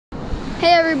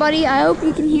Hey everybody, I hope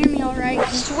you can hear me all right.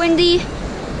 It's windy,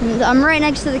 and I'm right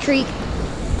next to the creek.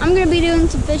 I'm gonna be doing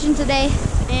some fishing today,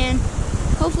 and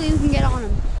hopefully we can get on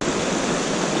them.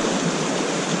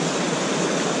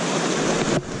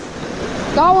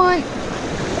 Got one.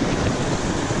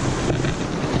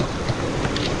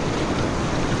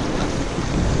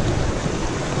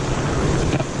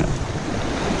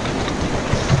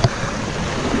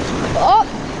 Oh!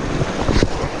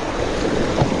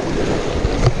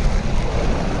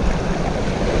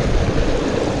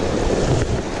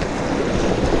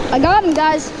 I got him,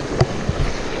 guys.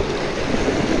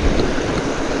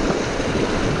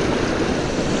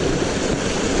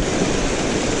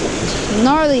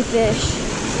 Gnarly fish.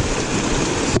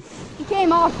 He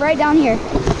came off right down here.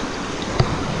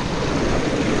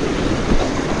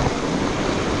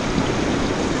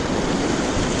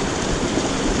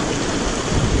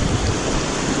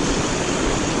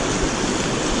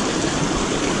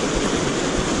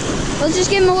 Let's just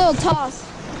give him a little toss.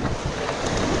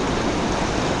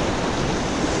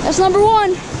 That's number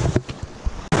one.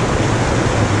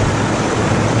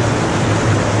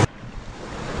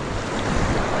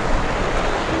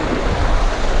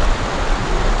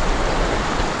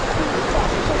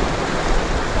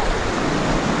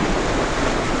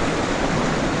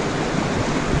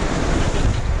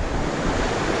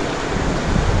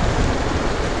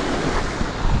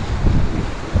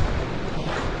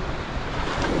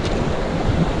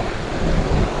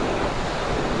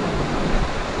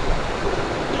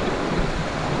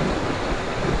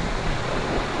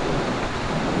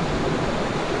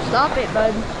 Stop it,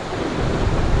 bud.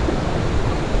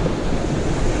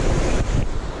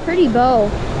 Pretty bow.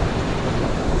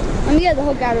 Let me get the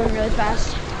hook out of him really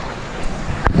fast.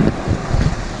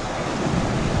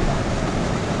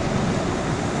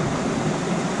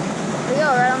 There we go,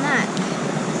 right on that.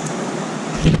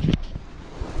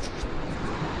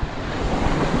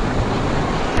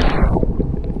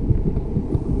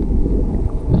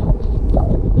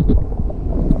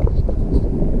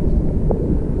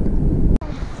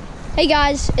 Hey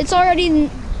guys, it's already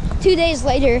 2 days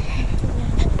later,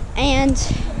 and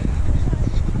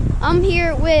I'm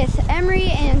here with Emery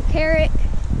and Carrick,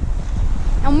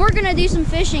 and we're gonna do some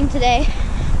fishing today.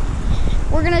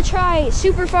 We're gonna try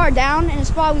super far down in a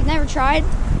spot we've never tried.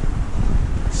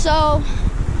 So,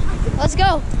 let's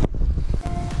go.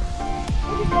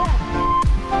 Look at that.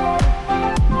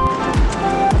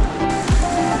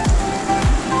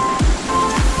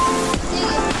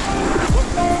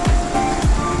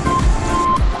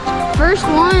 First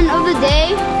one of the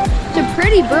day. It's a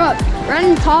pretty brook, right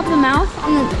on the top of the mouth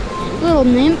on the little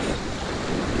nymph.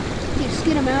 Just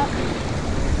get him out.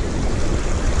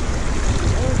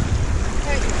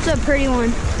 It's a pretty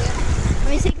one. Yeah. Let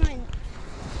me take my thing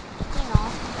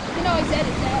off. You can always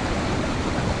edit that.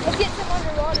 Let's get some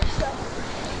underwater stuff.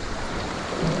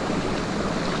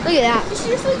 Look at that. You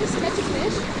seriously just catch a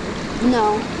fish?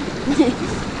 No.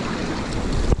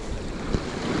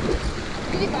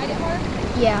 Did you bite it hard?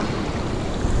 Yeah.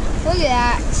 Look at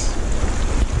that.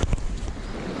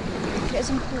 Get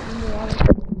some fruit in the water.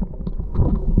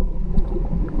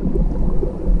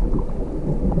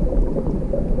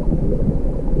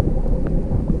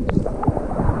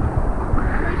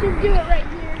 We should do it right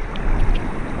here.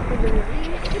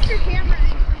 Put your camera in.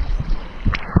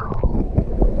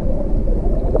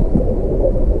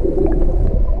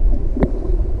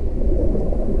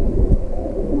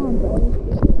 Come on, buddy.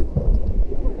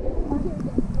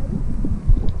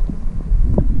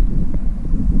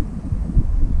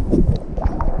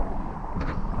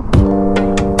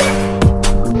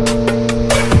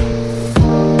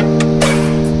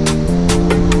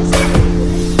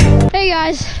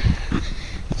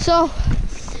 So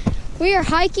we are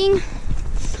hiking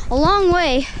a long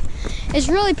way. It's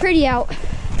really pretty out,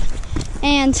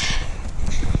 and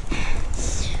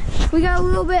we got a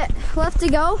little bit left to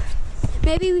go.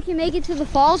 Maybe we can make it to the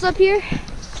falls up here,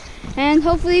 and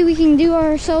hopefully we can do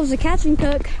ourselves a catch and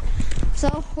cook.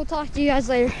 So we'll talk to you guys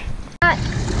later.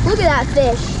 Look at that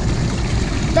fish.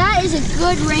 That is a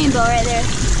good rainbow right there.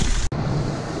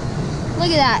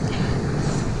 Look at that.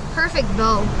 Perfect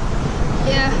bow.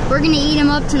 Yeah, we're gonna eat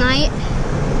him up tonight.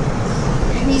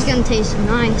 He's gonna taste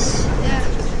nice. Yeah.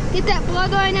 Get that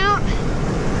bloodline out.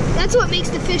 That's what makes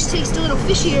the fish taste a little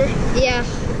fishier. Yeah.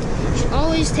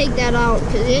 Always take that out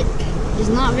because it is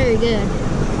not very good.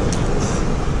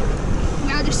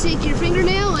 Now just take your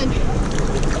fingernail and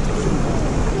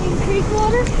clean creek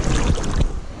water.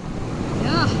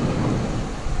 Yeah.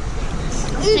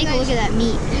 Let's take a look at that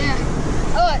meat. Yeah.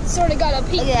 Oh, it sort of got a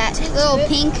pink. Look at that little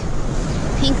pink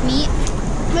meat.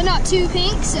 But not too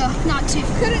pink, so not too.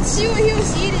 Couldn't see what he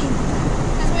was eating.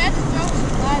 Because we had to throw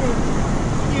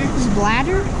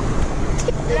bladder?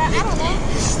 I don't know.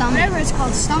 Stomach. Whatever it's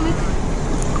called, stomach.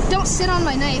 Don't sit on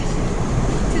my knife.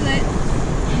 Too late.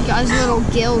 You got his little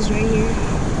gills right here.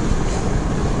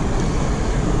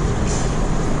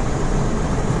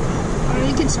 Or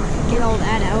you can start. Get all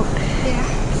that out. Yeah.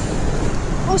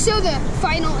 We'll show the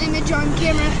final image on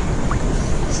camera.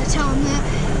 So tell him that.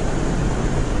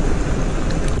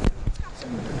 It's got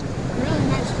some really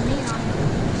nice meat on it.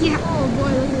 Yeah. Oh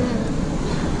boy, look at that.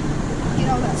 Get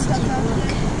all that stuff out of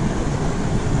there.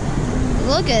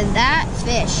 Look at that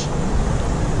fish.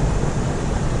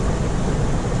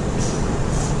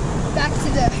 Back to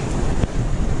the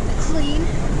clean. I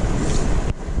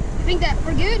think that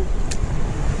we're good.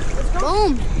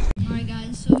 Boom. Alright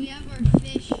guys, so we have our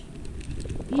fish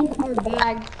in our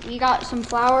bag. We got some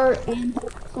flour and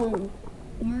some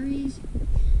Murray's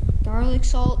garlic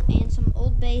salt and some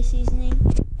Old Bay seasoning.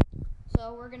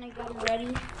 So we're gonna get it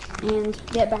ready and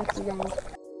get back to the ground.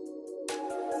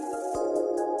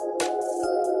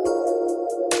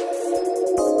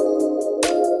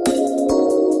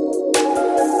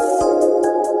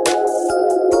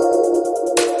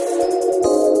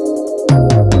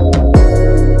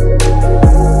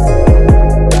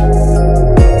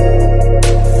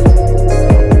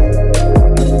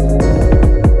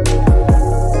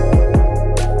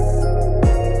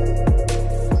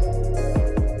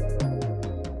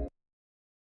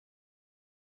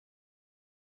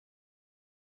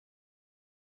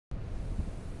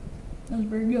 That was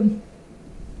very good.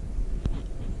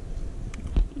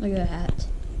 Look at that.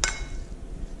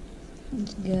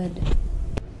 That's good.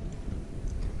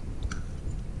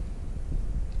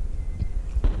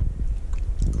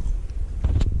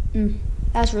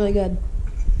 That's really good.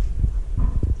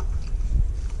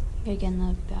 Okay, get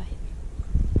another bite.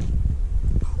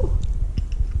 Oh,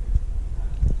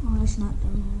 that's not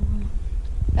done.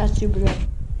 That's super good.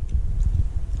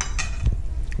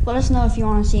 Let us know if you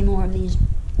want to see more of these,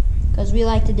 because we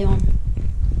like to do them.